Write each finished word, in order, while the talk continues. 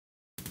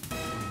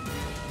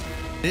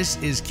This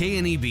is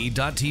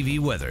KNEB.TV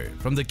weather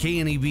from the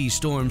KNEB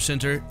Storm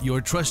Center,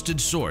 your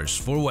trusted source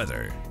for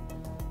weather.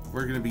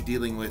 We're going to be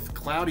dealing with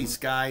cloudy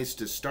skies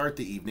to start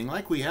the evening,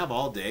 like we have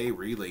all day,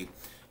 really.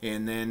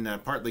 And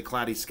then partly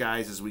cloudy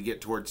skies as we get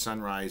towards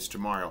sunrise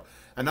tomorrow.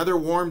 Another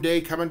warm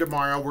day coming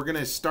tomorrow. We're going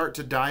to start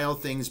to dial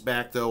things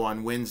back, though,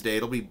 on Wednesday.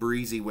 It'll be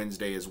breezy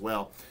Wednesday as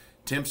well.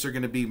 Temps are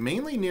going to be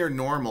mainly near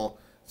normal,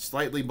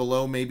 slightly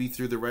below maybe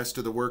through the rest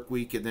of the work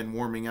week, and then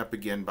warming up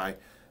again by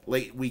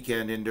late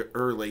weekend into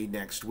early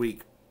next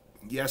week.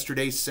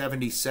 Yesterday,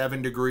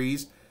 77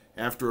 degrees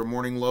after a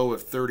morning low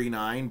of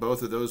 39,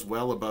 both of those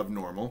well above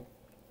normal.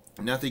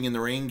 Nothing in the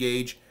rain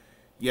gauge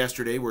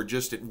yesterday. We're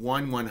just at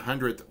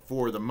 1/100th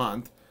for the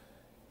month,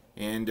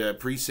 and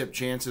precip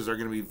chances are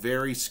going to be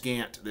very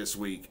scant this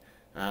week.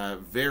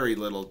 Very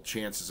little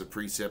chances of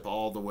precip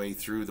all the way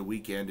through the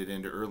weekend and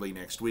into early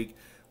next week.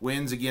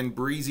 Winds again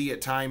breezy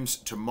at times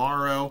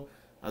tomorrow.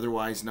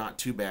 Otherwise, not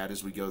too bad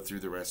as we go through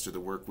the rest of the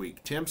work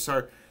week. Temps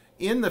are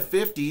in the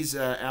 50s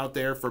out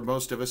there for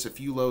most of us, a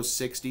few low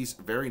 60s.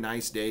 Very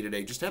nice day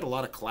today. Just had a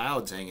lot of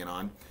clouds hanging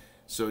on,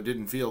 so it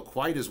didn't feel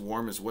quite as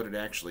warm as what it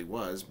actually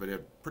was, but a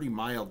pretty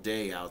mild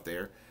day out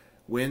there.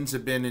 Winds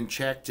have been in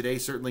check today,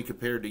 certainly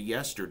compared to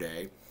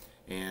yesterday,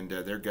 and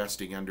they're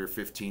gusting under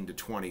 15 to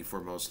 20 for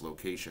most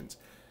locations.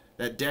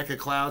 That deck of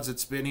clouds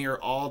that's been here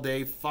all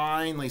day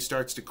finally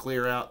starts to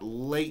clear out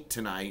late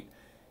tonight,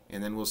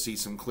 and then we'll see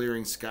some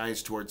clearing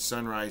skies towards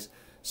sunrise.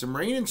 Some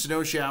rain and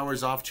snow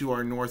showers off to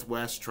our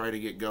northwest try to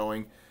get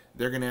going.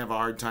 They're going to have a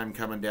hard time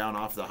coming down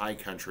off the high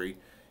country,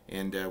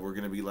 and we're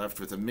going to be left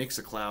with a mix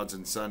of clouds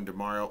and sun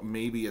tomorrow,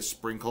 maybe a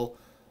sprinkle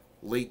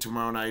late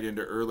tomorrow night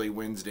into early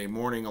Wednesday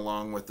morning,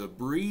 along with the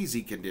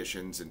breezy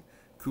conditions, and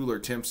cooler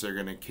temps are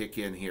going to kick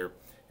in here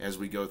as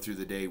we go through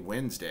the day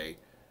Wednesday.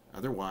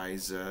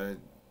 Otherwise,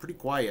 pretty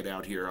quiet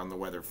out here on the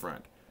weather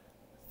front.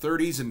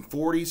 30s and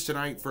 40s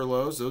tonight for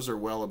lows. Those are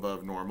well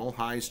above normal.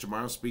 Highs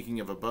tomorrow, speaking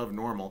of above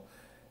normal,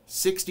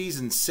 60s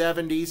and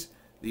 70s.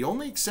 The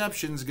only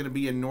exception is going to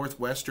be in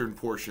northwestern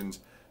portions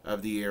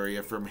of the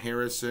area, from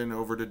Harrison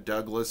over to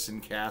Douglas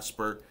and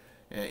Casper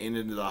and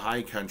into the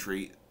high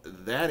country.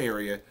 That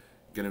area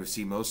going to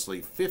see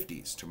mostly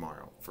 50s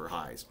tomorrow for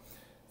highs.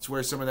 It's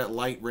where some of that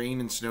light rain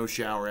and snow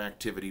shower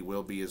activity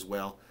will be as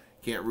well.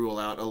 Can't rule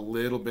out a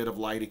little bit of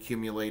light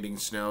accumulating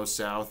snow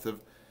south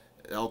of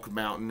Elk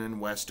Mountain and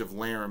west of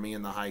Laramie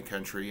in the high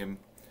country and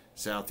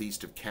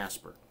southeast of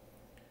Casper.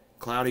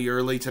 Cloudy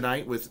early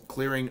tonight with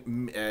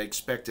clearing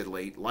expected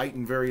late. Light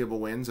and variable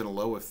winds and a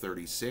low of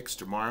 36.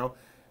 Tomorrow,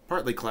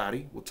 partly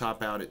cloudy. We'll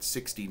top out at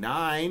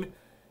 69.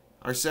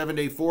 Our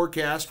 7-day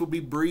forecast will be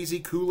breezy,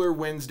 cooler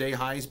Wednesday.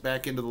 Highs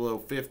back into the low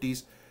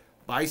 50s.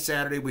 By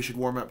Saturday, we should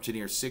warm up to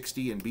near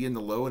 60 and be in the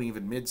low and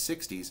even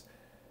mid-60s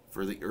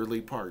for the early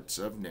parts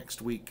of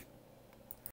next week.